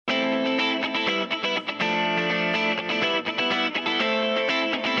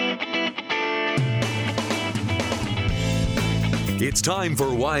It's time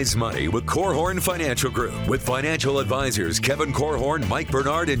for Wise Money with Korhorn Financial Group with financial advisors Kevin Korhorn, Mike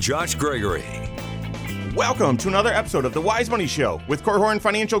Bernard, and Josh Gregory. Welcome to another episode of the Wise Money Show with Korhorn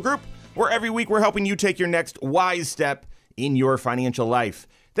Financial Group, where every week we're helping you take your next wise step in your financial life.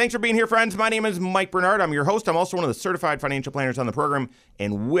 Thanks for being here, friends. My name is Mike Bernard. I'm your host. I'm also one of the certified financial planners on the program.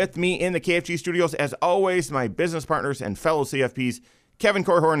 And with me in the KFG studios, as always, my business partners and fellow CFPs, Kevin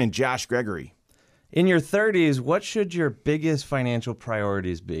Korhorn and Josh Gregory. In your 30s, what should your biggest financial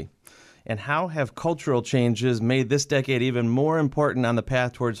priorities be? And how have cultural changes made this decade even more important on the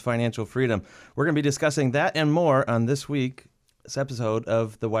path towards financial freedom? We're going to be discussing that and more on this week's episode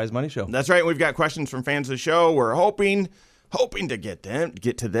of The Wise Money Show. That's right. We've got questions from fans of the show. We're hoping to get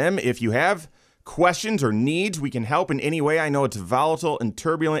to them. If you have questions or needs, we can help in any way. I know it's volatile and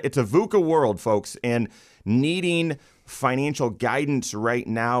turbulent. It's a VUCA world, folks, and needing financial guidance right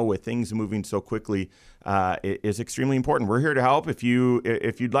now with things moving so quickly is extremely important. We're here to help if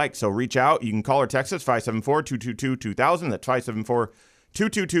you'd like. So reach out. You can call or text us 574-222-2000. That's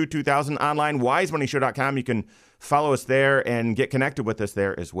 574-222-2000. Online, wisemoneyshow.com. You can follow us there and get connected with us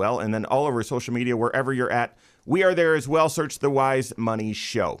there as well. And then all over social media, wherever you're at, we are there as well. Search The Wise Money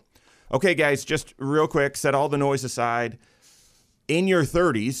Show. Okay, guys, just real quick, set all the noise aside. In your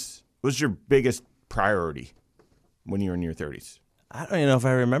 30s, what was your biggest priority when you were in your 30s? I don't even know if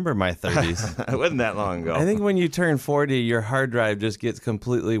I remember my 30s. It wasn't that long ago. I think when you turn 40, your hard drive just gets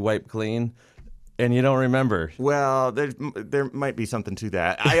completely wiped clean, and you don't remember. Well, there might be something to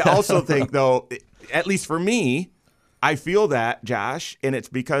that. I also think, though, at least for me, I feel that, Josh, and it's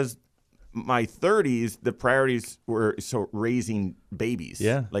because my 30s, the priorities were raising babies,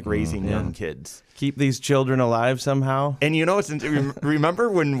 like raising young kids. Keep these children alive somehow. And you know, remember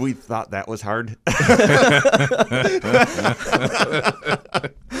when we thought that was hard?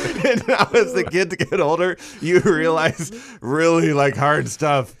 And now as the kids get older, you realize really like hard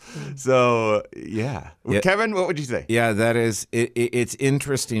stuff. So, yeah. Kevin, what would you say? Yeah, that is, it's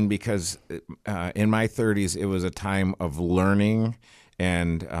interesting because in my 30s, it was a time of learning.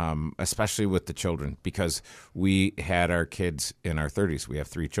 And especially with the children, because we had our kids in our 30s. We have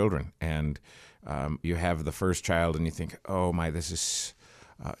 3 children. And you have the first child and you think, oh, my, this is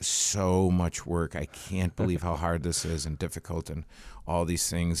so much work. I can't believe how hard this is and difficult and all these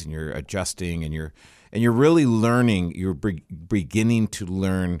things. And you're adjusting and you're really learning. You're beginning to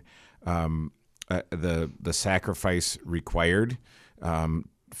learn the sacrifice required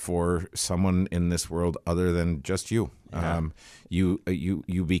for someone in this world other than just you. Yeah.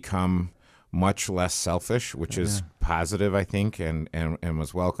 You become much less selfish, which is positive, I think, and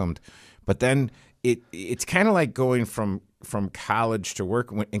was welcomed. But then it's kind of like going from college to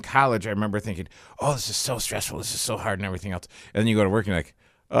work. In college, I remember thinking, oh, this is so stressful, this is so hard and everything else. And then you go to work and you're like,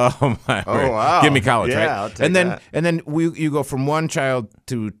 oh my! Oh wow! Give me college, right? I'll take that. And then you go from one child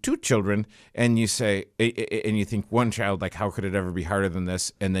to 2 children, and you say, and you think one child, like, how could it ever be harder than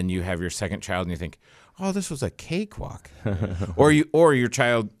this? And then you have your second child, and you think, oh, this was a cakewalk. or your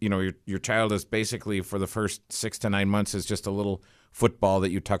child, your child is basically for the first 6 to 9 months is just a little football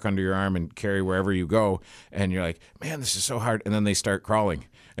that you tuck under your arm and carry wherever you go, and you're like, man, this is so hard. And then they start crawling.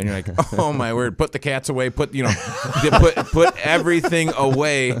 And you're like, oh my word! Put the cats away. Put everything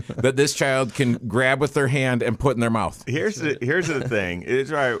away that this child can grab with their hand and put in their mouth. Here's the thing. It's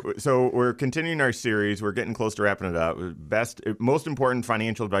right. So we're continuing our series. We're getting close to wrapping it up. Most important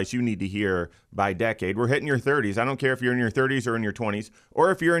financial advice you need to hear by decade. We're hitting your 30s. I don't care if you're in your 30s or in your 20s,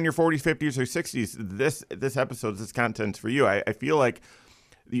 or if you're in your 40s, 50s, or 60s. This episode, this content's for you. I feel like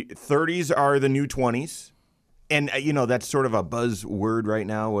the 30s are the new 20s. And, that's sort of a buzzword right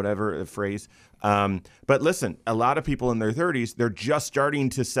now, whatever the phrase. But listen, a lot of people in their 30s, they're just starting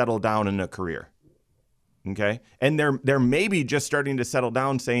to settle down in a career. Okay? And they're maybe just starting to settle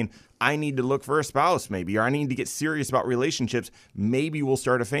down saying, I need to look for a spouse maybe, or I need to get serious about relationships. Maybe we'll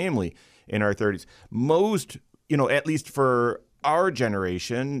start a family in our 30s. Most, at least for our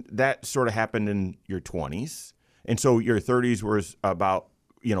generation, that sort of happened in your 20s. And so your 30s was about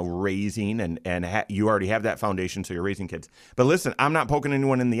raising and you already have that foundation, so you're raising kids. But listen, I'm not poking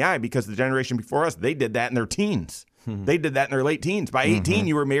anyone in the eye because the generation before us, they did that in their teens. They did that in their late teens. By 18,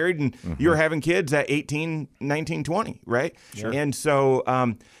 you were married and you were having kids at 18, 19, 20, right? Sure. And so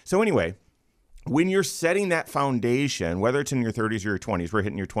anyway, when you're setting that foundation, whether it's in your 30s or your 20s, we're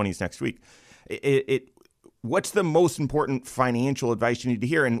hitting your 20s next week, what's the most important financial advice you need to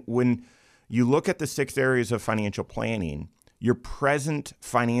hear? And when you look at the 6 areas of financial planning, your present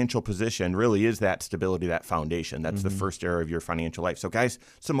financial position really is that stability, that foundation. That's the first area of your financial life. So guys,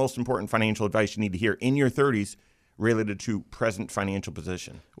 it's the most important financial advice you need to hear in your 30s. related to present financial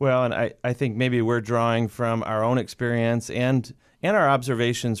position? Well, and I think maybe we're drawing from our own experience and our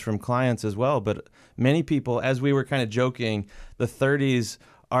observations from clients as well. But many people, as we were kind of joking, the 30s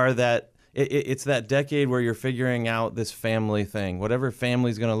are it's that decade where you're figuring out this family thing, whatever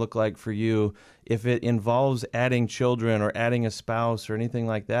family's going to look like for you. If it involves adding children or adding a spouse or anything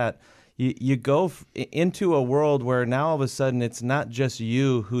like that, you go into a world where now all of a sudden it's not just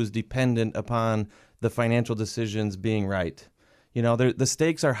you who's dependent upon the financial decisions being right. You know, the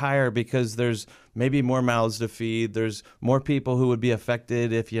stakes are higher because there's maybe more mouths to feed. There's more people who would be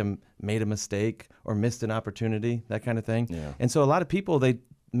affected if you made a mistake or missed an opportunity, that kind of thing. Yeah. And so a lot of people, they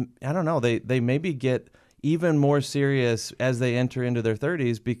maybe get even more serious as they enter into their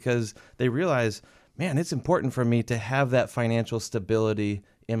 30s because they realize, man, it's important for me to have that financial stability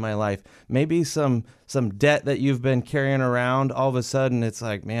in my life. Maybe some debt that you've been carrying around, all of a sudden it's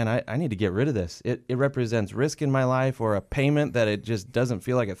like, man, I need to get rid of this. It represents risk in my life or a payment that it just doesn't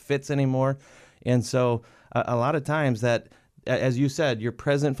feel like it fits anymore. And so a lot of times that, as you said, your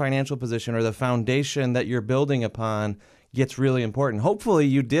present financial position or the foundation that you're building upon gets really important. Hopefully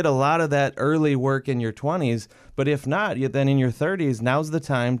you did a lot of that early work in your 20s, but if not, then in your 30s, now's the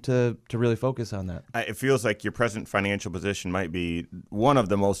time to really focus on that. It feels like your present financial position might be one of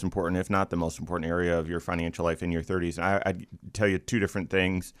the most important, if not the most important area of your financial life in your 30s. And I'd tell you two different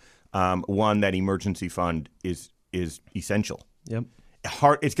things. One, that emergency fund is essential. Yep.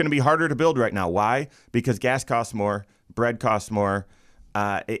 It's going to be harder to build right now. Why? Because gas costs more, bread costs more.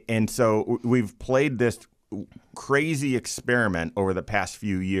 And so we've played this crazy experiment over the past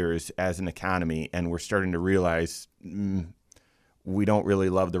few years as an economy, and we're starting to realize we don't really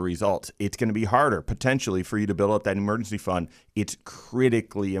love the results. It's going to be harder potentially for you to build up that emergency fund. It's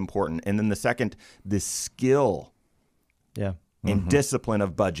critically important. And then the second, the skill and discipline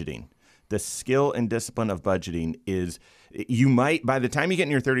of budgeting. The skill and discipline of budgeting is, you might, by the time you get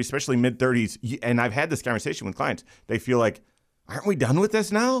in your 30s, especially mid-30s, and I've had this conversation with clients, they feel like, aren't we done with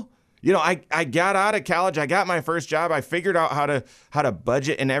this now? You know, I got out of college. I got my first job. I figured out how to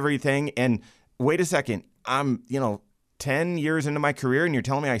budget and everything. And wait a second, I'm 10 years into my career, and you're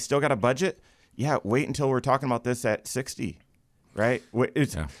telling me I still got a budget? Yeah, wait until we're talking about this at 60, right?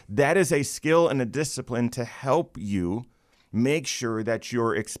 That is a skill and a discipline to help you make sure that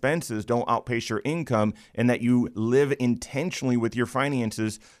your expenses don't outpace your income and that you live intentionally with your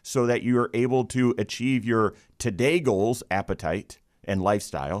finances so that you are able to achieve your today goals, appetite, and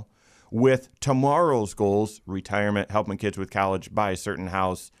lifestyle, with tomorrow's goals, retirement, helping kids with college, buy a certain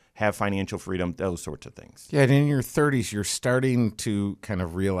house, have financial freedom, those sorts of things. Yeah, and in your 30s, you're starting to kind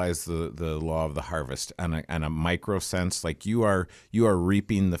of realize the law of the harvest on a micro sense. Like you are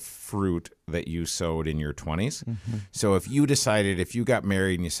reaping the fruit that you sowed in your 20s. Mm-hmm. So if you got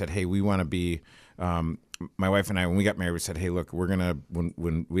married and you said, hey, we want to be, my wife and I, when we got married, we said, hey, look, we're going to,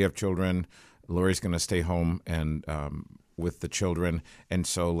 when we have children, Lori's going to stay home and with the children, and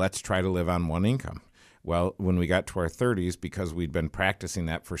so let's try to live on one income. Well, when we got to our 30s, because we'd been practicing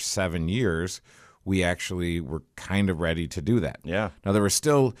that for 7 years, we actually were kind of ready to do that. Yeah. Now, there was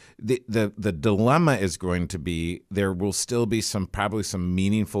still the dilemma is going to be there will still be probably some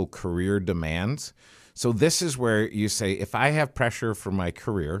meaningful career demands. So this is where you say, if I have pressure for my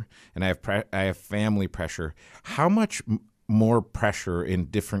career and I have family pressure, how much more pressure in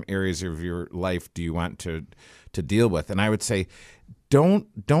different areas of your life do you want to deal with? And I would say, don't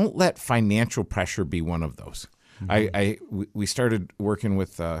let financial pressure be one of those. Mm-hmm. We started working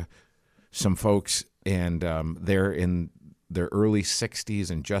with some folks, and they're in their early 60s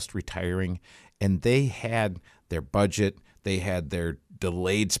and just retiring, and they had their budget, they had their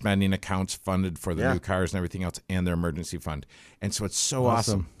delayed spending accounts funded for the new cars and everything else, and their emergency fund. And so it's so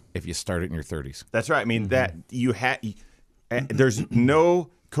awesome if you start it in your 30s. That's right. I mean, that you there's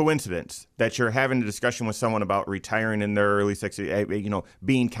no coincidence that you're having a discussion with someone about retiring in their early 60s,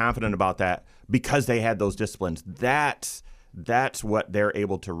 being confident about that because they had those disciplines. That's what they're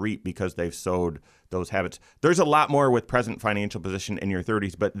able to reap because they've sowed those habits. There's a lot more with present financial position in your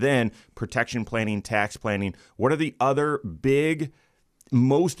 30s, but then protection planning, tax planning. What are the other big,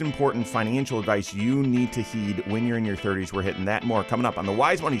 most important financial advice you need to heed when you're in your 30s? We're hitting that more coming up on the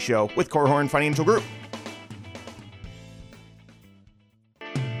Wise Money Show with Korhorn Financial Group.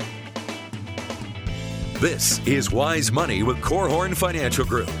 This is Wise Money with Korhorn Financial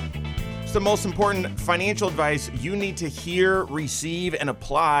Group. It's the most important financial advice you need to hear, receive, and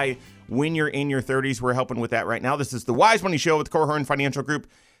apply when you're in your 30s. We're helping with that right now. This is the Wise Money Show with Korhorn Financial Group.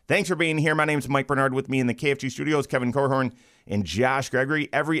 Thanks for being here. My name is Mike Bernard. With me in the KFG studios, Kevin Korhorn and Josh Gregory.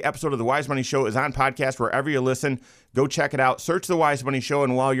 Every episode of The Wise Money Show is on podcast wherever you listen. Go check it out. Search The Wise Money Show,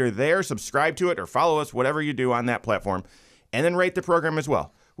 and while you're there, subscribe to it or follow us, whatever you do on that platform, and then rate the program as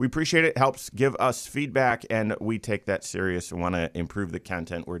well. We appreciate it. It helps give us feedback, and we take that serious and want to improve the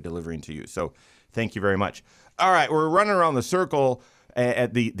content we're delivering to you. So thank you very much. All right, we're running around the circle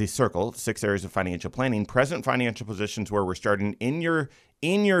at the circle, 6 areas of financial planning, present financial positions where we're starting in your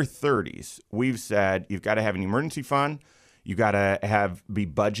 30s. We've said you've got to have an emergency fund. You got to be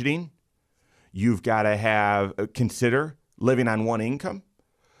budgeting. You've got to consider living on one income.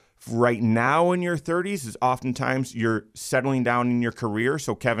 Right now in your 30s is oftentimes you're settling down in your career.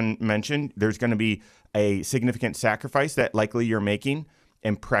 So Kevin mentioned there's going to be a significant sacrifice that likely you're making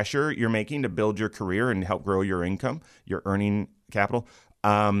and pressure you're making to build your career and help grow your income, your earning capital.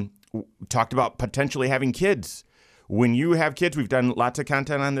 Talked about potentially having kids. When you have kids, we've done lots of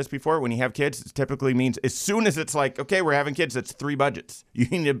content on this before. When you have kids, it typically means as soon as it's like, okay, we're having kids, it's 3 budgets. You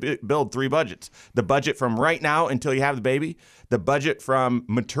need to build 3 budgets. The budget from right now until you have the baby, the budget from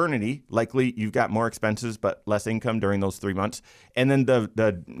maternity, likely you've got more expenses but less income during those 3 months. And then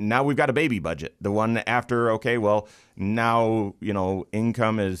the now we've got a baby budget. The one after, okay, well, now,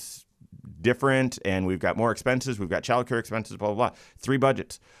 income is different and we've got more expenses. We've got childcare expenses, blah, blah, blah. 3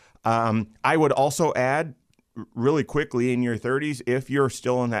 budgets. I would also add, really quickly in your 30s, if you're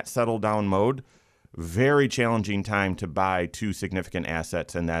still in that settle down mode, very challenging time to buy 2 significant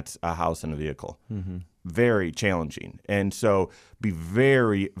assets, and that's a house and a vehicle. Mm-hmm. Very challenging. And so be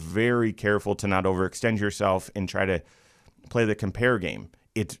very, very careful to not overextend yourself and try to play the compare game.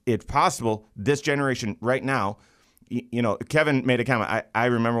 It's possible this generation right now, Kevin made a comment. I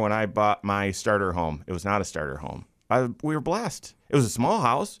remember when I bought my starter home. It was not a starter home. We were blessed. It was a small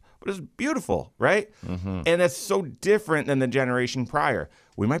house, but it was beautiful, right? Mm-hmm. And that's so different than the generation prior.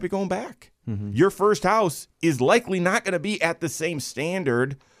 We might be going back. Mm-hmm. Your first house is likely not going to be at the same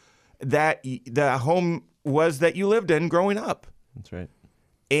standard that the home was that you lived in growing up. That's right.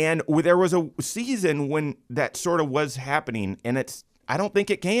 And there was a season when that sort of was happening, and I don't think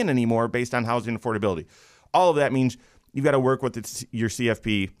it can anymore based on housing affordability. All of that means you've got to work with your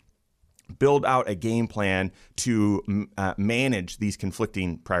CFP, build out a game plan to manage these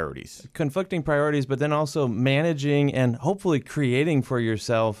conflicting priorities. Conflicting priorities, but then also managing and hopefully creating for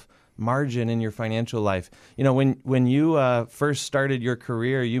yourself margin in your financial life. When you first started your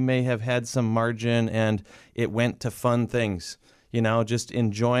career, you may have had some margin and it went to fun things, just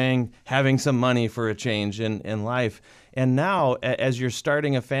enjoying having some money for a change in life. And now, as you're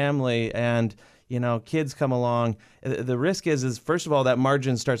starting a family and kids come along, the risk is first of all, that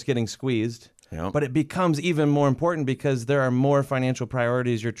margin starts getting squeezed, but it becomes even more important because there are more financial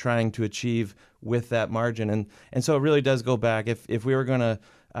priorities you're trying to achieve with that margin. And so it really does go back. If we were going to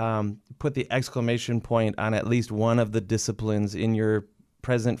put the exclamation point on at least one of the disciplines in your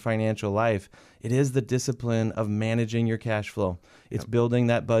present financial life, it is the discipline of managing your cash flow. It's building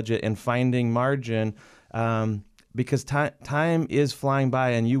that budget and finding margin, because time is flying by,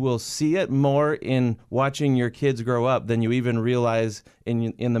 and you will see it more in watching your kids grow up than you even realize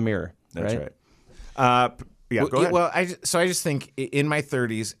in the mirror. That's right. Yeah, go ahead. Well, I just think in my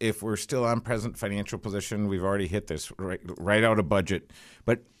 30s, if we're still on present financial position, we've already hit this, write out a budget,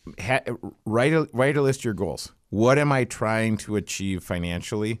 but write a list of your goals. What am I trying to achieve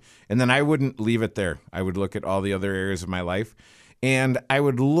financially? And then I wouldn't leave it there. I would look at all the other areas of my life. And I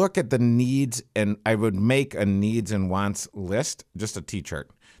would look at the needs, and I would make a needs and wants list, just a T-chart.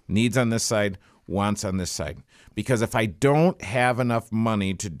 Needs on this side, wants on this side. Because if I don't have enough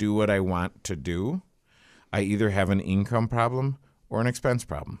money to do what I want to do, I either have an income problem or an expense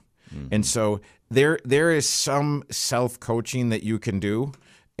problem. Mm-hmm. And so there is some self-coaching that you can do,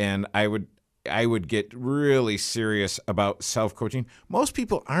 and I would get really serious about self-coaching. Most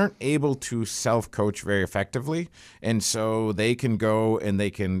people aren't able to self-coach very effectively, and so they can go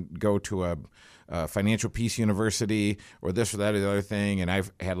to a Financial Peace University or this or that or the other thing. And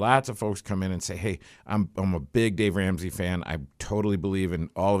I've had lots of folks come in and say, hey, I'm a big Dave Ramsey fan. I totally believe in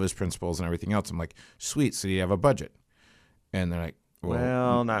all of his principles and everything else. I'm like, sweet, so you have a budget? And they're like,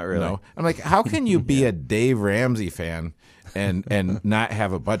 well, not really. No. I'm like, how can you be a Dave Ramsey fan and not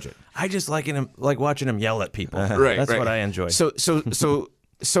have a budget? I just like watching him yell at people. Right, That's what I enjoy. So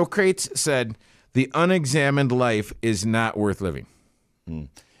Socrates said, the unexamined life is not worth living. Mm.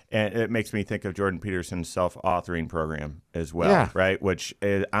 And it makes me think of Jordan Peterson's self-authoring program as well, right? Which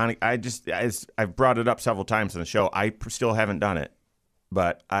is, I've brought it up several times on the show. I still haven't done it,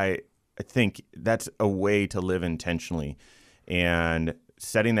 but I think that's a way to live intentionally, and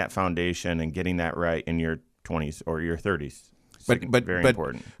setting that foundation and getting that right in your 20s or your 30s. very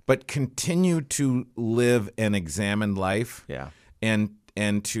important. But continue to live an examined life. Yeah.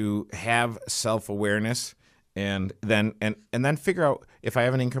 And to have self-awareness and then figure out if I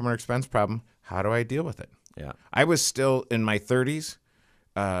have an income or expense problem, how do I deal with it? Yeah. I was still in my 30s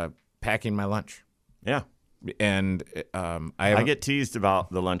packing my lunch. Yeah. And I get teased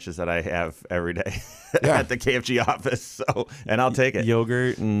about the lunches that I have every day Yeah. at the KFG office. And I'll take it.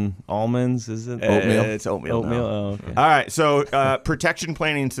 Yogurt and almonds, is it? Oatmeal. It's oatmeal. Oatmeal. now. Oh, okay. All right. So protection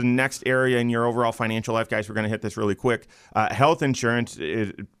planning is the next area in your overall financial life, guys. We're going to hit this really quick. Health insurance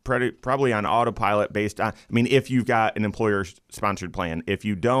is probably on autopilot based on, if you've got an employer-sponsored plan. If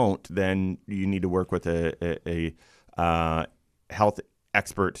you don't, then you need to work with a health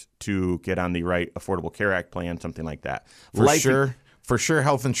expert to get on the right Affordable Care Act plan, something like that. For sure,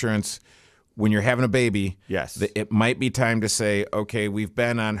 health insurance, when you're having a baby, Yes. it might be time to say, okay, we've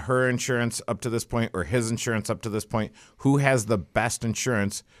been on her insurance up to this point or his insurance up to this point. Who has the best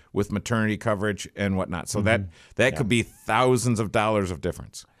insurance with maternity coverage and whatnot? So that could be thousands of dollars of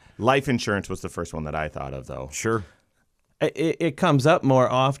difference. Life insurance was the first one that I thought of, though. Sure. It comes up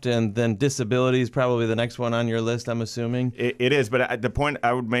more often than disability is probably the next one on your list, I'm assuming. It is, but the point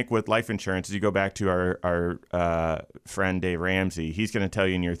I would make with life insurance is you go back to our friend Dave Ramsey. He's going to tell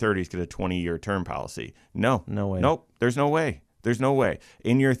you in your 30s get a 20-year term policy. No way. Nope. There's no way. There's no way.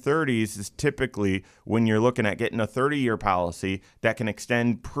 In your 30s is typically when you're looking at getting a 30-year policy that can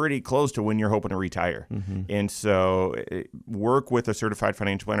extend pretty close to when you're hoping to retire. Mm-hmm. And so work with a certified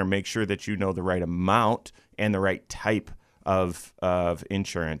financial planner. Make sure that you know the right amount and the right type of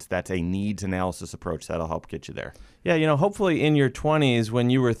insurance. That's a needs analysis approach that'll help get you there. Yeah, hopefully in your 20s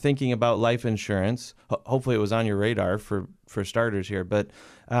when you were thinking about life insurance, hopefully it was on your radar for starters here, but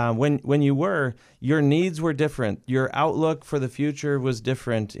when you were, your needs were different. Your outlook for the future was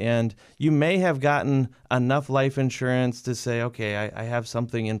different, and you may have gotten enough life insurance to say, okay, I have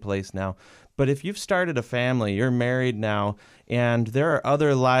something in place now. But if you've started a family, you're married now, and there are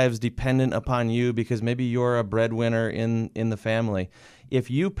other lives dependent upon you because maybe you're a breadwinner in the family.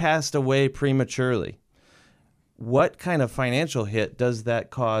 If you passed away prematurely, what kind of financial hit does that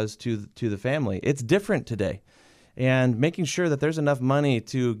cause to the family? It's different today. And making sure that there's enough money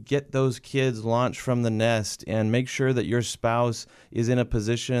to get those kids launched from the nest and make sure that your spouse is in a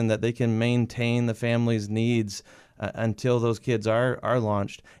position that they can maintain the family's needs until those kids are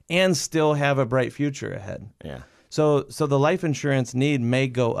launched and still have a bright future ahead. Yeah. So the life insurance need may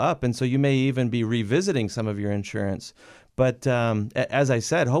go up, and so you may even be revisiting some of your insurance. But as I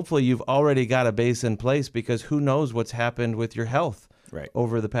said, hopefully you've already got a base in place because who knows what's happened with your health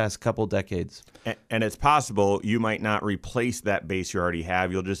over the past couple decades. And it's possible you might not replace that base you already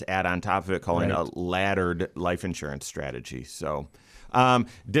have. You'll just add on top of it, calling it a laddered life insurance strategy. So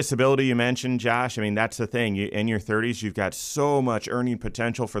disability you mentioned, Josh. That's the thing. In your 30s, you've got so much earning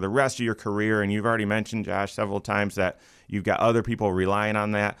potential for the rest of your career. And you've already mentioned, Josh, several times that you've got other people relying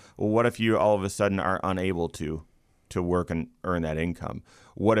on that. Well, what if you all of a sudden are unable to work and earn that income?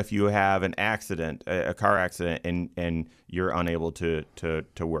 What if you have an accident, a car accident, and you're unable to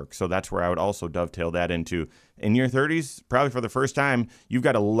work? So that's where I would also dovetail that into, in your 30s, probably for the first time, you've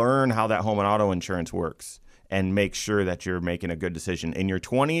got to learn how that home and auto insurance works and make sure that you're making a good decision. In your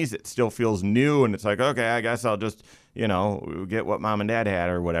 20s, it still feels new, and it's like, okay, I guess I'll just, get what mom and dad had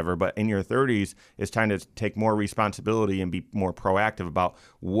or whatever. But in your 30s, it's time to take more responsibility and be more proactive about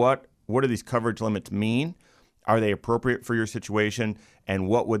what do these coverage limits mean? Are they appropriate for your situation? And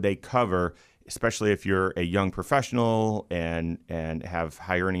what would they cover, especially if you're a young professional and have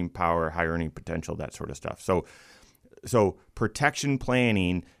high earning power, high earning potential, that sort of stuff. So protection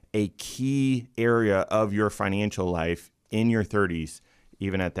planning, a key area of your financial life in your 30s,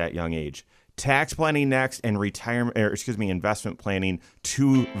 even at that young age. Tax planning next, and investment planning,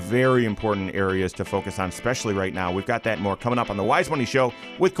 two very important areas to focus on, especially right now. We've got that and more coming up on the Wise Money Show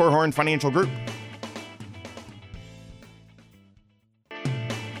with Korhorn Financial Group.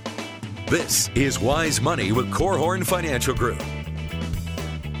 This is Wise Money with Korhorn Financial Group.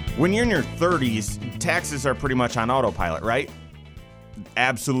 When you're in your 30s, taxes are pretty much on autopilot, right?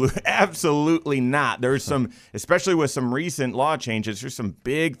 Absolutely not. There's some, especially with some recent law changes, there's some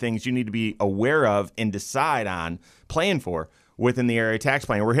big things you need to be aware of and decide on, plan for within the area tax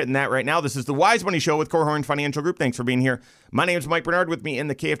plan. We're hitting that right now. This is the Wise Money Show with Korhorn Financial Group. Thanks for being here. My name is Mike Bernard. With me in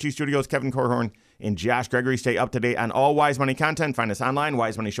the KFG studios, Kevin Korhorn and Josh Gregory. Stay up to date on all Wise Money content. Find us online,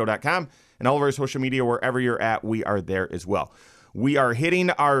 wisemoneyshow.com, and all of our social media, wherever you're at, we are there as well. We are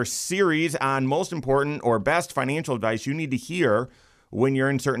hitting our series on most important or best financial advice you need to hear when you're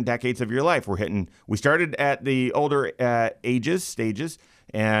in certain decades of your life. We started at the older stages,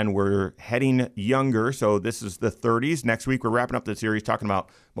 and we're heading younger. So this is the 30s. Next week, we're wrapping up the series talking about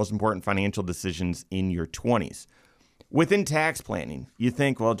most important financial decisions in your 20s. Within tax planning, you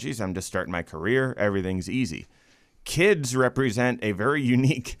think, well, geez, I'm just starting my career. Everything's easy. Kids represent a very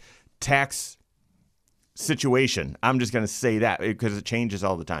unique tax situation. I'm just going to say that because it changes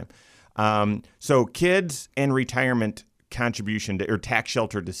all the time. So kids and retirement contribution or tax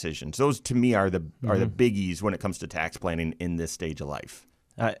shelter decisions, those to me are the biggies when it comes to tax planning in this stage of life.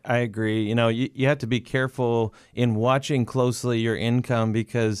 I agree. You have to be careful in watching closely your income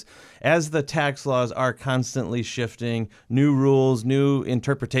because as the tax laws are constantly shifting, new rules, new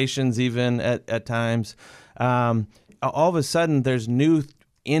interpretations even at times, all of a sudden there's new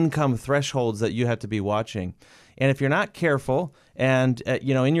income thresholds that you have to be watching. And if you're not careful and,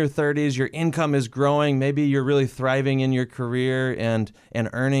 in your 30s, your income is growing, maybe you're really thriving in your career and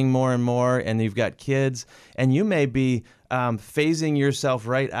earning more and more, and you've got kids, and you may be phasing yourself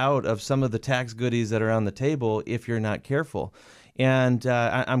right out of some of the tax goodies that are on the table if you're not careful. And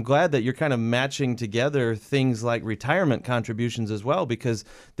I'm glad that you're kind of matching together things like retirement contributions as well, because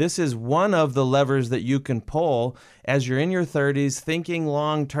this is one of the levers that you can pull as you're in your 30s, thinking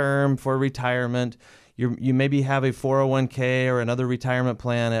long-term for retirement. You maybe have a 401k or another retirement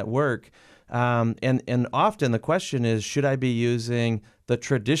plan at work. And often the question is, should I be using the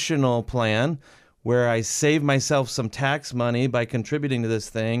traditional plan where I save myself some tax money by contributing to this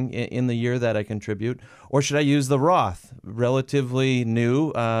thing in the year that I contribute, or should I use the Roth, relatively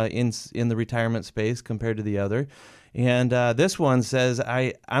new in the retirement space compared to the other? And this one says,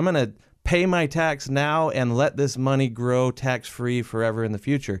 I'm going to pay my tax now and let this money grow tax-free forever in the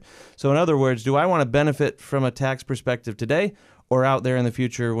future. So in other words, do I want to benefit from a tax perspective today or out there in the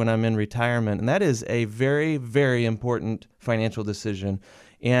future when I'm in retirement? And that is a very, very important financial decision.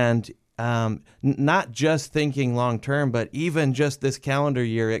 And not just thinking long-term, but even just this calendar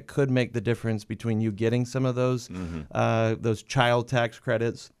year, it could make the difference between you getting some of those child tax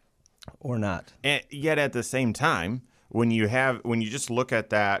credits or not. And yet at the same time, when you just look at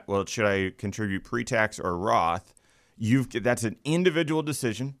that, well, should I contribute pre-tax or Roth? That's an individual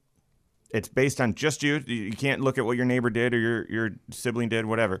decision. It's based on just you. You can't look at what your neighbor did or your sibling did,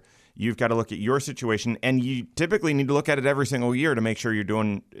 whatever. You've got to look at your situation, and you typically need to look at it every single year to make sure you're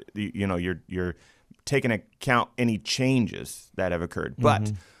doing, you're taking account any changes that have occurred.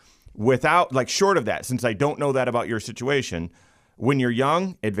 But without, short of that, since I don't know that about your situation, when you're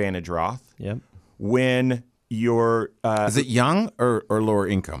young, advantage Roth. Yep. When your is it young or lower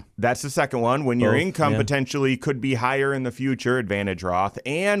income? That's the second one. When your income potentially could be higher in the future, advantage Roth.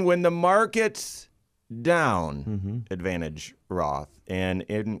 And when the market's down, advantage Roth. And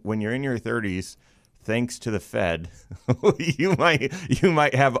when you're in your 30s, thanks to the Fed, you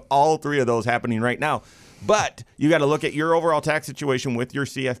might have all three of those happening right now. But you got to look at your overall tax situation with your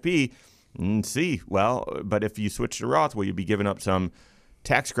CFP and see, but if you switch to Roth, will you be giving up some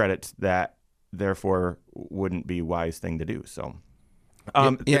tax credits that therefore wouldn't be a wise thing to do? So,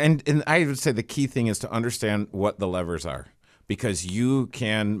 and I would say the key thing is to understand what the levers are, because you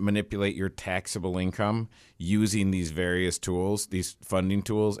can manipulate your taxable income using these various tools, these funding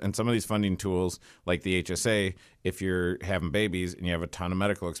tools. And some of these funding tools, like the HSA, if you're having babies and you have a ton of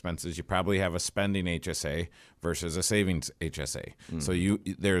medical expenses, you probably have a spending HSA versus a savings HSA. So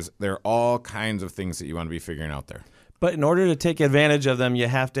there are all kinds of things that you want to be figuring out there. But in order to take advantage of them, you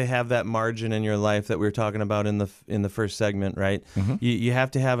have to have that margin in your life that we were talking about in the first segment, right? You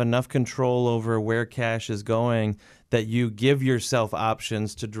have to have enough control over where cash is going that you give yourself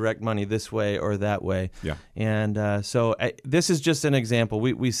options to direct money this way or that way. Yeah. And this is just an example.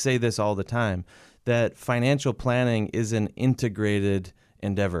 We say this all the time, that financial planning is an integrated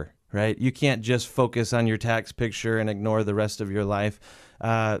endeavor, right? You can't just focus on your tax picture and ignore the rest of your life.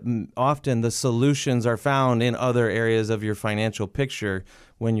 Often the solutions are found in other areas of your financial picture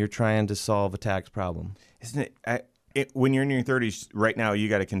when you're trying to solve a tax problem. Isn't it? When you're in your 30s right now, you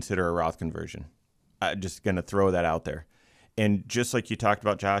got to consider a Roth conversion. Just going to throw that out there. And just like you talked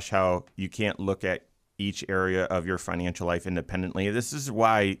about, Josh, how you can't look at each area of your financial life independently. This is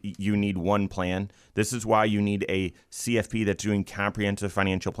why you need one plan. This is why you need a CFP that's doing comprehensive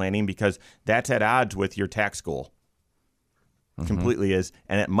financial planning, because that's at odds with your tax goal. Completely is.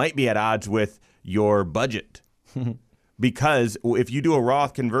 And it might be at odds with your budget. Because if you do a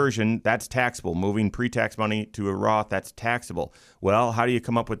Roth conversion, that's taxable. Moving pre-tax money to a Roth, that's taxable. Well, how do you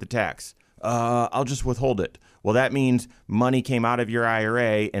come up with the tax? I'll just withhold it. Well, that means money came out of your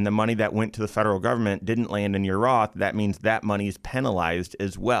IRA and the money that went to the federal government didn't land in your Roth. That means that money is penalized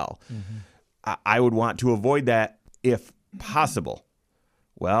as well. I would want to avoid that if possible.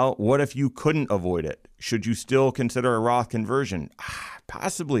 Well, what if you couldn't avoid it? Should you still consider a Roth conversion?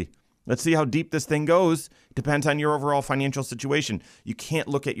 Possibly. Let's see how deep this thing goes. Depends on your overall financial situation. You can't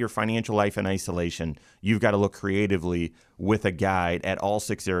look at your financial life in isolation. You've got to look creatively with a guide at all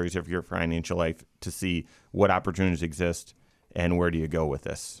 6 areas of your financial life to see what opportunities exist and where do you go with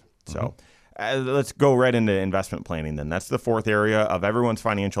this. So let's go right into investment planning then. That's the 4th area of everyone's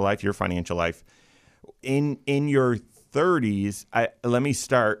financial life, your financial life. In your 30s, let me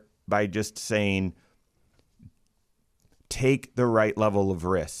start by just saying, take the right level of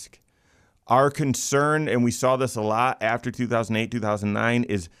risk. Our concern, and we saw this a lot after 2008, 2009,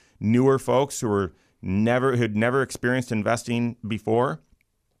 is newer folks who had never experienced investing before.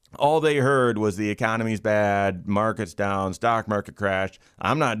 All they heard was the economy's bad, market's down, stock market crashed.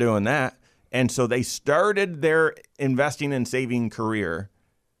 I'm not doing that. And so they started their investing and saving career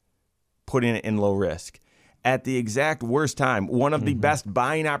putting it in low risk at the exact worst time. One of the best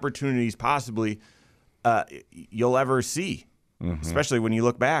buying opportunities possibly you'll ever see. Especially when you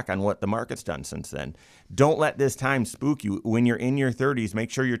look back on what the market's done since then. Don't let this time spook you. When you're in your 30s,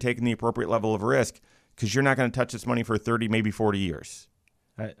 make sure you're taking the appropriate level of risk because you're not going to touch this money for 30, maybe 40 years.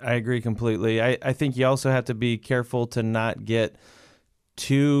 I agree completely. I think you also have to be careful to not get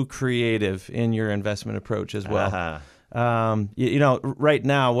too creative in your investment approach as well. Right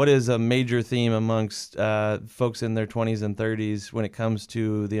now, what is a major theme amongst folks in their 20s and 30s when it comes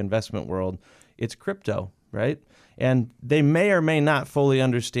to the investment world? It's crypto, right? And they may or may not fully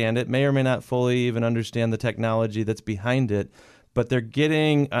understand it, may or may not fully even understand the technology that's behind it, but they're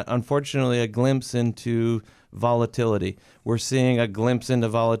getting, unfortunately, a glimpse into volatility. We're seeing a glimpse into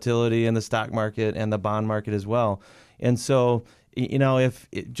volatility in the stock market and the bond market as well. And so,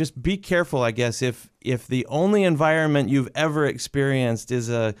 just be careful, I guess, if the only environment you've ever experienced is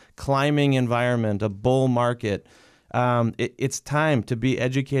a climbing environment, a bull market, it's time to be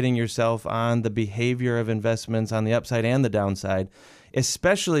educating yourself on the behavior of investments on the upside and the downside,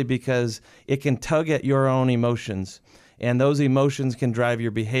 especially because it can tug at your own emotions. And those emotions can drive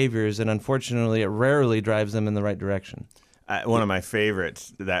your behaviors, and unfortunately, it rarely drives them in the right direction. One of my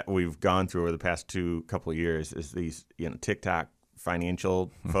favorites that we've gone through over the past couple of years is these TikTok financial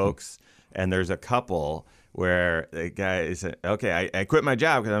folks. And there's a couple where the guy is, okay, I quit my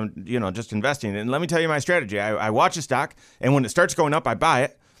job because I'm, just investing. And let me tell you my strategy. I watch a stock, and when it starts going up, I buy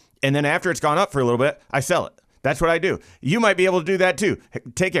it. And then after it's gone up for a little bit, I sell it. That's what I do. You might be able to do that too.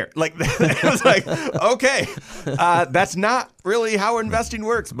 Take care. It was like, okay, that's not really how investing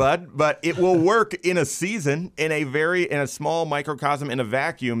works, bud. But it will work in a season, in a small microcosm, in a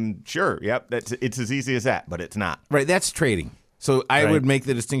vacuum. Sure, yep, it's as easy as that. But it's not. Right, that's trading. So I would make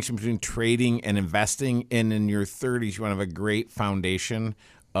the distinction between trading and investing. And in your 30s, you want to have a great foundation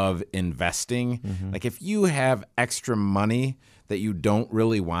of investing. Like if you have extra money that you don't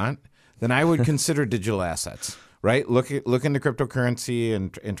really want, then I would consider digital assets, right? Look into cryptocurrency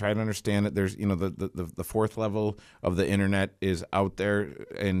and try to understand it. There's, the 4th level of the internet is out there.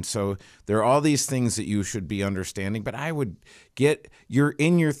 And so there are all these things that you should be understanding. But I would you're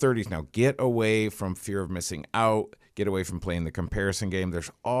in your 30s now, get away from fear of missing out. Get away from playing the comparison game. There's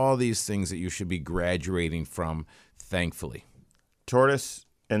all these things that you should be graduating from, thankfully. Tortoise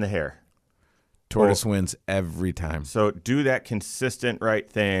and the hare. Tortoise wins every time. So do that consistent right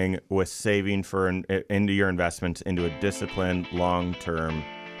thing with saving into your investments into a disciplined, long-term,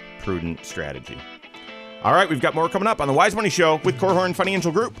 prudent strategy. All right, we've got more coming up on the Wise Money Show with Korhorn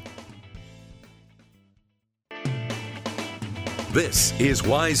Financial Group. This is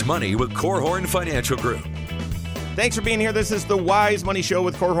Wise Money with Korhorn Financial Group. Thanks for being here. This is the Wise Money Show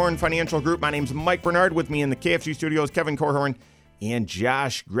with Korhorn Financial Group. My name's Mike Bernard. With me in the KFG studios, Kevin Korhorn and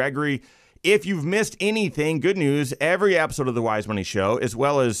Josh Gregory. If you've missed anything, good news, every episode of the Wise Money Show, as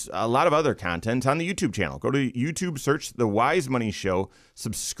well as a lot of other content on the YouTube channel. Go to YouTube, search the Wise Money Show,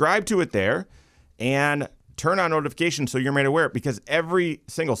 subscribe to it there, and turn on notifications so you're made aware. Because every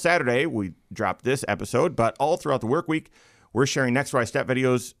single Saturday, we drop this episode, but all throughout the work week, we're sharing next rise step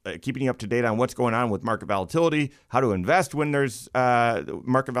videos, keeping you up to date on what's going on with market volatility, how to invest when there's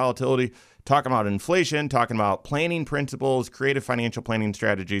market volatility, talking about inflation, talking about planning principles, creative financial planning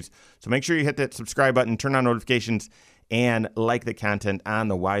strategies. So make sure you hit that subscribe button, turn on notifications, and like the content on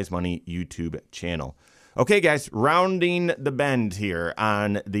the Wise Money YouTube channel. Okay, guys, rounding the bend here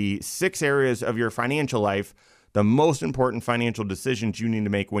on the 6 areas of your financial life, the most important financial decisions you need to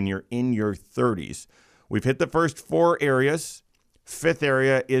make when you're in your 30s. We've hit the first 4 areas. 5th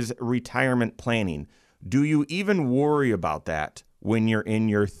area is retirement planning. Do you even worry about that when you're in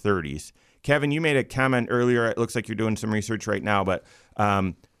your 30s? Kevin, you made a comment earlier. It looks like you're doing some research right now, but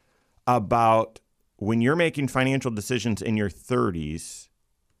about when you're making financial decisions in your 30s,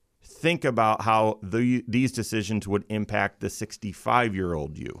 think about how these decisions would impact the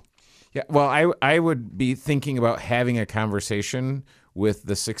 65-year-old you? Yeah, well, I would be thinking about having a conversation with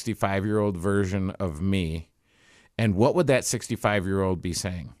the 65-year-old version of me, and what would that 65-year-old be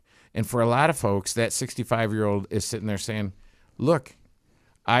saying? And for a lot of folks, that 65-year-old is sitting there saying, look,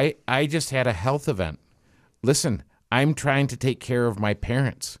 I just had a health event. Listen, I'm trying to take care of my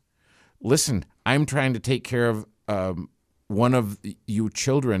parents. Listen, I'm trying to take care of one of you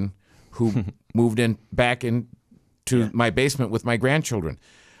children who moved back into my basement with my grandchildren.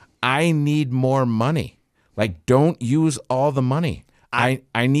 I need more money. Like, don't use all the money. I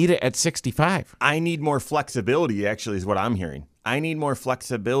need it at 65. I need more flexibility, actually, is what I'm hearing. I need more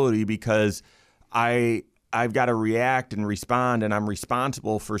flexibility because I've got to react and respond, and I'm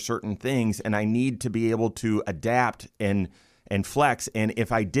responsible for certain things, and I need to be able to adapt and flex. And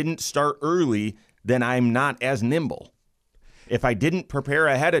if I didn't start early, then I'm not as nimble. If I didn't prepare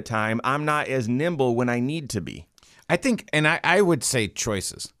ahead of time, I'm not as nimble when I need to be. I think, and I would say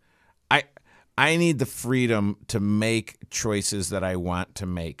choices. I need the freedom to make choices that I want to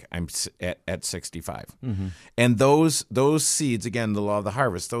make. I'm at 65. Mm-hmm. And those seeds, again, the law of the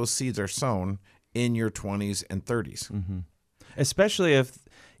harvest, those seeds are sown in your 20s and 30s. Mm-hmm. Especially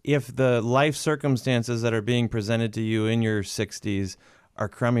if the life circumstances that are being presented to you in your 60s are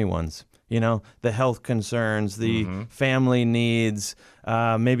crummy ones. You know, the health concerns, the family needs,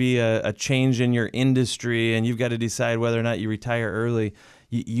 maybe a change in your industry, and you've got to decide whether or not you retire early.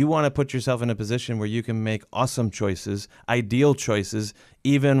 You want to put yourself in a position where you can make awesome choices, ideal choices,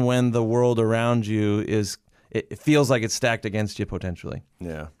 even when the world around you it feels like it's stacked against you potentially.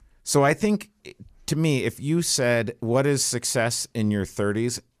 Yeah. So I think, to me, if you said, what is success in your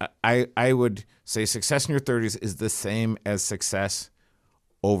 30s, I would say success in your 30s is the same as success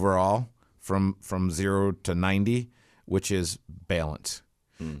overall from 0 to 90, which is balance.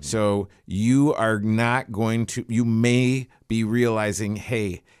 Mm-hmm. So you are not going to, you may be realizing,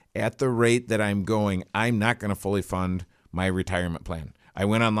 hey, at the rate that I'm going, I'm not going to fully fund my retirement plan. I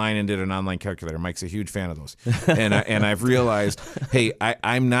went online and did an online calculator. Mike's a huge fan of those. And I've realized, hey,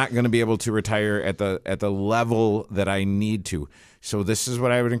 I'm not going to be able to retire at the level that I need to. So this is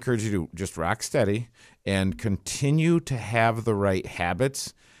what I would encourage you to do. Just rock steady and continue to have the right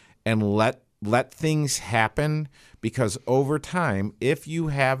habits and let things happen, because over time, if you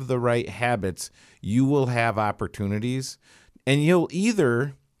have the right habits, you will have opportunities, and you'll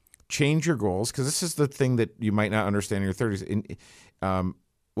either change your goals, because this is the thing that you might not understand in your 30s.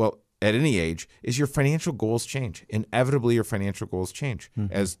 Well, at any age, is your financial goals change. Inevitably, your financial goals change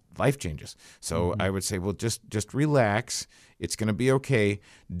as life changes. So I would say, well, just relax. It's going to be okay.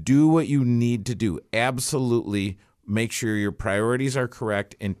 Do what you need to do. Absolutely. Make sure your priorities are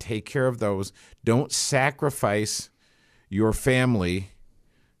correct and take care of those. Don't sacrifice your family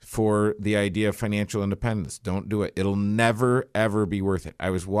for the idea of financial independence. Don't do it. It'll never, ever be worth it.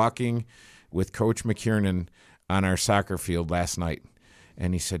 I was walking with Coach McKiernan on our soccer field last night,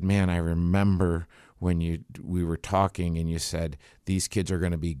 and he said, man, I remember when we were talking and you said, these kids are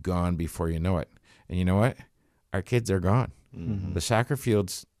going to be gone before you know it. And you know what? Our kids are gone. Mm-hmm. The soccer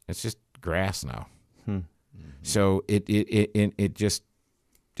fields, it's just grass now. So it just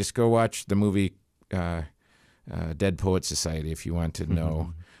go watch the movie Dead Poet Society if you want to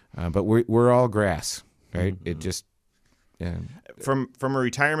know. But we're all grass, right? It just from a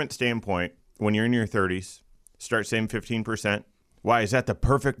retirement standpoint, when you're in your 30s, start saving 15%. Why is that the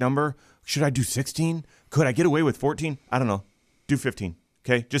perfect number? Should I do 16? Could I get away with 14? I don't know. Do 15.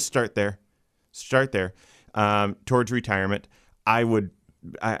 Okay, just start there. Start there towards retirement. I would.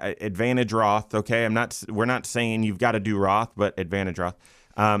 Advantage Roth, okay? We're not saying you've got to do Roth, but Advantage Roth.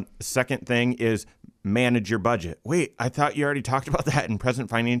 Second thing is manage your budget. Wait, I thought you already talked about that in present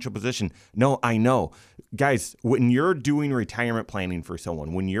financial position. No, I know. Guys, when you're doing retirement planning for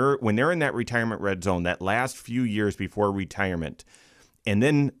someone, when they're in that retirement red zone, that last few years before retirement, and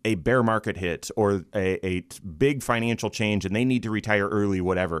then a bear market hits or a big financial change and they need to retire early,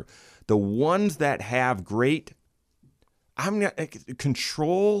 whatever, the ones that have great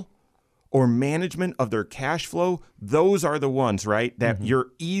control or management of their cash flow, those are the ones, right, that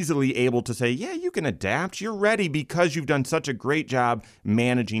you're easily able to say, yeah, you can adapt. You're ready because you've done such a great job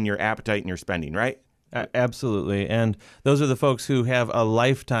managing your appetite and your spending, right? Absolutely. And those are the folks who have a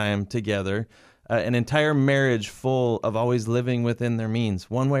lifetime together, an entire marriage full of always living within their means,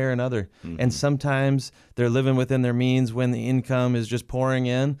 one way or another. And sometimes they're living within their means when the income is just pouring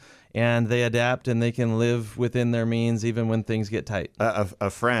in, and they adapt and they can live within their means even when things get tight. A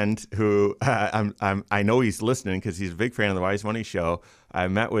friend who I know he's listening because he's a big fan of the Wise Money Show. I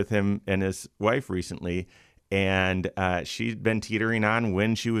met with him and his wife recently, and she'd been teetering on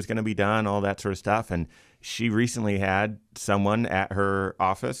when she was going to be done, all that sort of stuff. And she recently had someone at her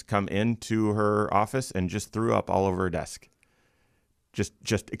office come into her office and just threw up all over her desk.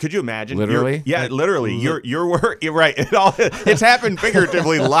 Just could you imagine? Literally? Literally. You're right. It's happened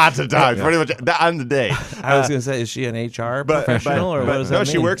figuratively lots of times, pretty much on the day. I was going to say, is she an HR professional, or what does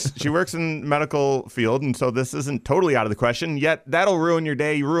that mean? She works in medical field, and so this isn't totally out of the question. Yet that'll ruin your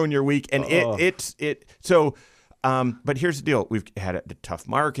day, ruin your week, and So, but here's the deal: we've had a tough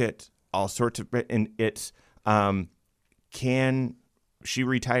market, all sorts of, and it's can she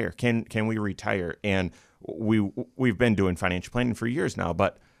retire? Can we retire? And we've been doing financial planning for years now,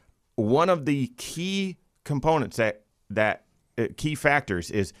 but one of the key components that key factors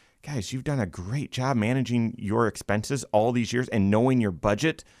is, guys, you've done a great job managing your expenses all these years and knowing your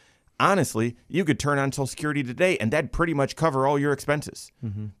budget. Honestly, you could turn on Social Security today and that'd pretty much cover all your expenses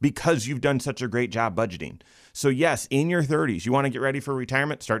because you've done such a great job budgeting. So yes, in your 30s, you want to get ready for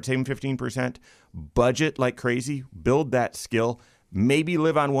retirement, start saving 15%, budget like crazy, build that skill, maybe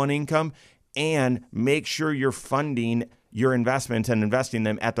live on one income, and make sure you're funding your investments and investing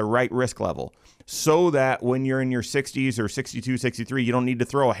them at the right risk level so that when you're in your 60s or 62, 63, you don't need to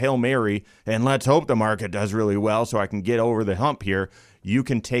throw a Hail Mary and let's hope the market does really well so I can get over the hump here. You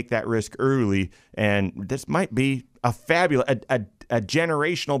can take that risk early, and this might be a fabulous, a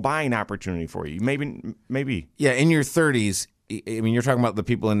generational buying opportunity for you. Maybe. Yeah, in your 30s, I mean, you're talking about the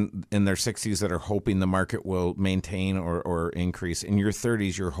people in their 60s that are hoping the market will maintain or increase. In your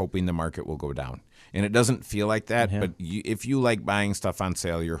 30s, you're hoping the market will go down. And it doesn't feel like that, but if you like buying stuff on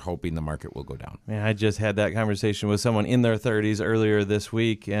sale, you're hoping the market will go down. Man, I just had that conversation with someone in their 30s earlier this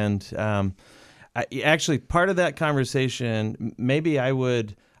week, and actually part of that conversation, maybe I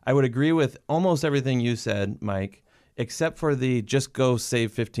would agree with almost everything you said, Mike, except for the just go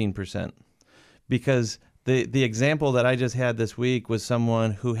save 15%. Because the example that I just had this week was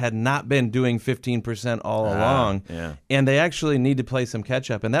someone who had not been doing 15% all along, and they actually need to play some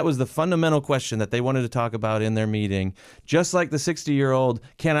catch up. And that was the fundamental question that they wanted to talk about in their meeting. Just like the 60-year-old,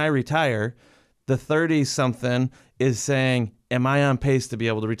 can I retire? The 30-something is saying, am I on pace to be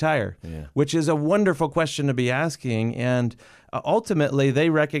able to retire? Which is a wonderful question to be asking. And ultimately, they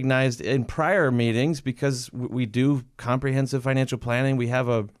recognized in prior meetings, because we do comprehensive financial planning, we have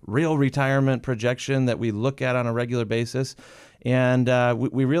a real retirement projection that we look at on a regular basis. And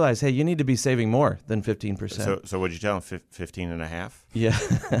we realized, hey, you need to be saving more than 15%. So what'd you tell them, 15 and a half? Yeah.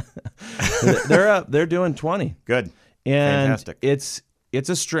 They're doing 20. Good. And fantastic. It's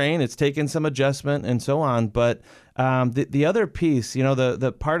a strain. It's taken some adjustment and so on. But the other piece,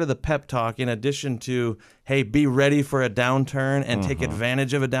 the part of the pep talk, in addition to, hey, be ready for a downturn and take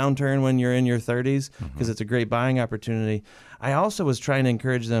advantage of a downturn when you're in your 30s, because it's a great buying opportunity. I also was trying to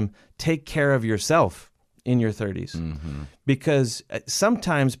encourage them, take care of yourself in your 30s, because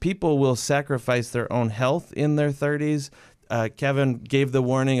sometimes people will sacrifice their own health in their 30s. Kevin gave the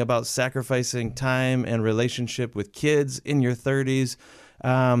warning about sacrificing time and relationship with kids in your 30s.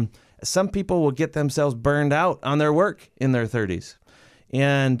 Some people will get themselves burned out on their work in their 30s.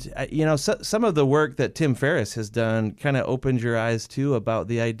 And, some of the work that Tim Ferriss has done kind of opened your eyes, too, about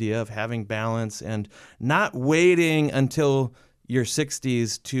the idea of having balance and not waiting until your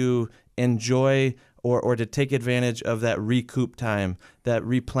 60s to enjoy or to take advantage of that recoup time, that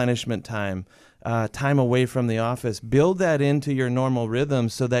replenishment time. Time away from the office. Build that into your normal rhythm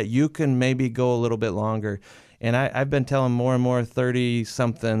so that you can maybe go a little bit longer. And I've been telling more and more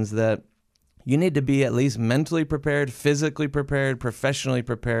 30-somethings that you need to be at least mentally prepared, physically prepared, professionally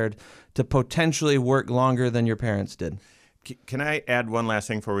prepared to potentially work longer than your parents did. Can I add one last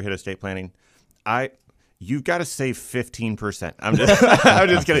thing before we hit estate planning? You've got to save 15%. I'm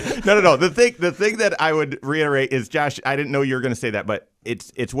just kidding. No. The thing that I would reiterate is, Josh, I didn't know you were going to say that, but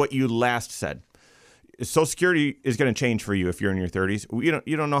it's what you last said. Social Security is going to change for you if you're in your 30s.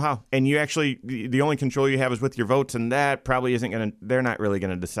 You don't know how, and you actually the only control you have is with your votes, and that probably isn't going to. They're not really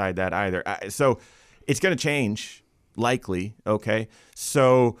going to decide that either. So it's going to change likely. Okay,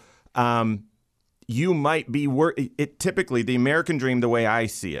 so you might be typically the American dream, the way I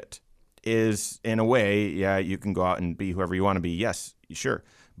see it, is in a way, you can go out and be whoever you want to be. Yes, sure,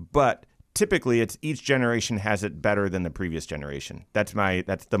 but typically, it's each generation has it better than the previous generation. That's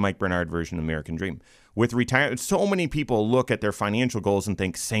the Mike Bernard version of American Dream. With retirement, so many people look at their financial goals and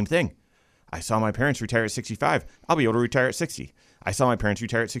think, same thing. I saw my parents retire at 65. I'll be able to retire at 60. I saw my parents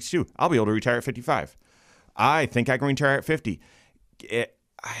retire at 62. I'll be able to retire at 55. I think I can retire at 50.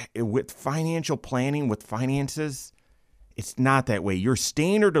 With financial planning, with finances, it's not that way. Your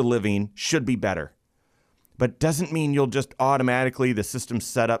standard of living should be better. but doesn't mean you'll just automatically, the system's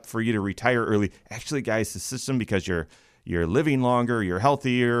set up for you to retire early. Actually, guys, the system, because you're living longer, you're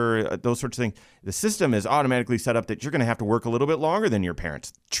healthier, those sorts of things, the system is automatically set up that you're going to have to work a little bit longer than your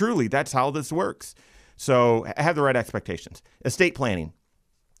parents. Truly, that's how this works. So have the right expectations. Estate planning.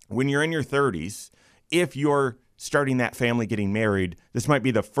 When you're in your 30s, if you're starting that family, getting married, this might be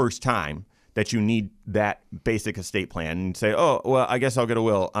the first time that you need that basic estate plan and say, oh, well, I guess I'll get a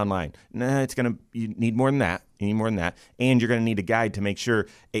will online. Nah, you need more than that. You need more than that. And you're going to need a guide to make sure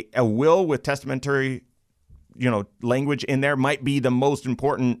a will with testamentary, language in there might be the most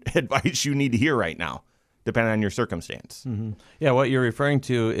important advice you need to hear right now, depending on your circumstance. Mm-hmm. Yeah, what you're referring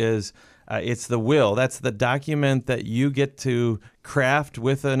to is it's the will. That's the document that you get to craft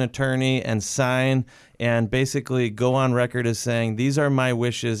with an attorney and sign and basically go on record as saying, these are my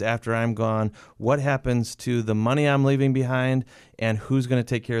wishes after I'm gone. What happens to the money I'm leaving behind, and who's going to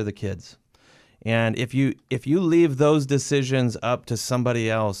take care of the kids? And if you leave those decisions up to somebody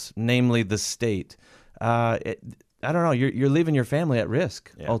else, namely the state, I don't know, you're leaving your family at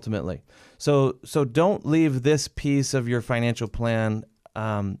risk, ultimately. So don't leave this piece of your financial plan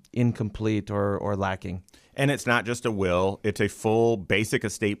incomplete or lacking. And it's not just a will, it's a full basic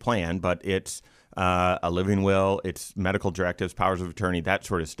estate plan, but it's a living will, it's medical directives, powers of attorney, that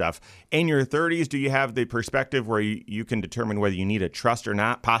sort of stuff. In your 30s, do you have the perspective where you can determine whether you need a trust or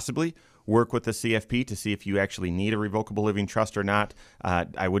not? Possibly work with the CFP to see if you actually need a revocable living trust or not.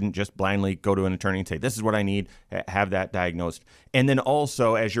 I wouldn't just blindly go to an attorney and say, this is what I need, have that diagnosed. And then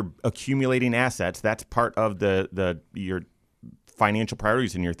also, as you're accumulating assets, that's part of your financial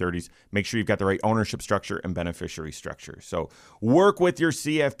priorities in your 30s. Make sure you've got the right ownership structure and beneficiary structure. So work with your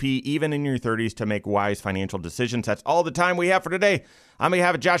CFP even in your 30s to make wise financial decisions. That's all the time we have for today. On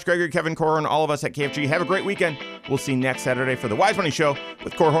behalf of Josh Gregory, Kevin Korhorn, all of us at KFG, have a great weekend. We'll see you next Saturday for the Wise Money Show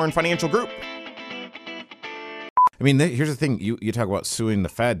with Korhorn Financial Group. I mean, here's the thing. You talk about suing the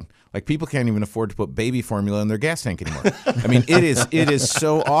Fed. Like, people can't even afford to put baby formula in their gas tank anymore. I mean, it is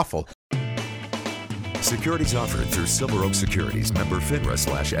so awful. Securities offered through Silver Oak Securities, member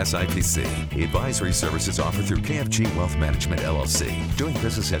FINRA/SIPC. Advisory services offered through KFG Wealth Management, LLC. Doing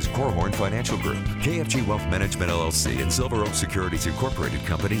business as Korhorn Financial Group. KFG Wealth Management, LLC and Silver Oak Securities Incorporated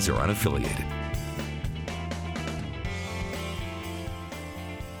companies are unaffiliated.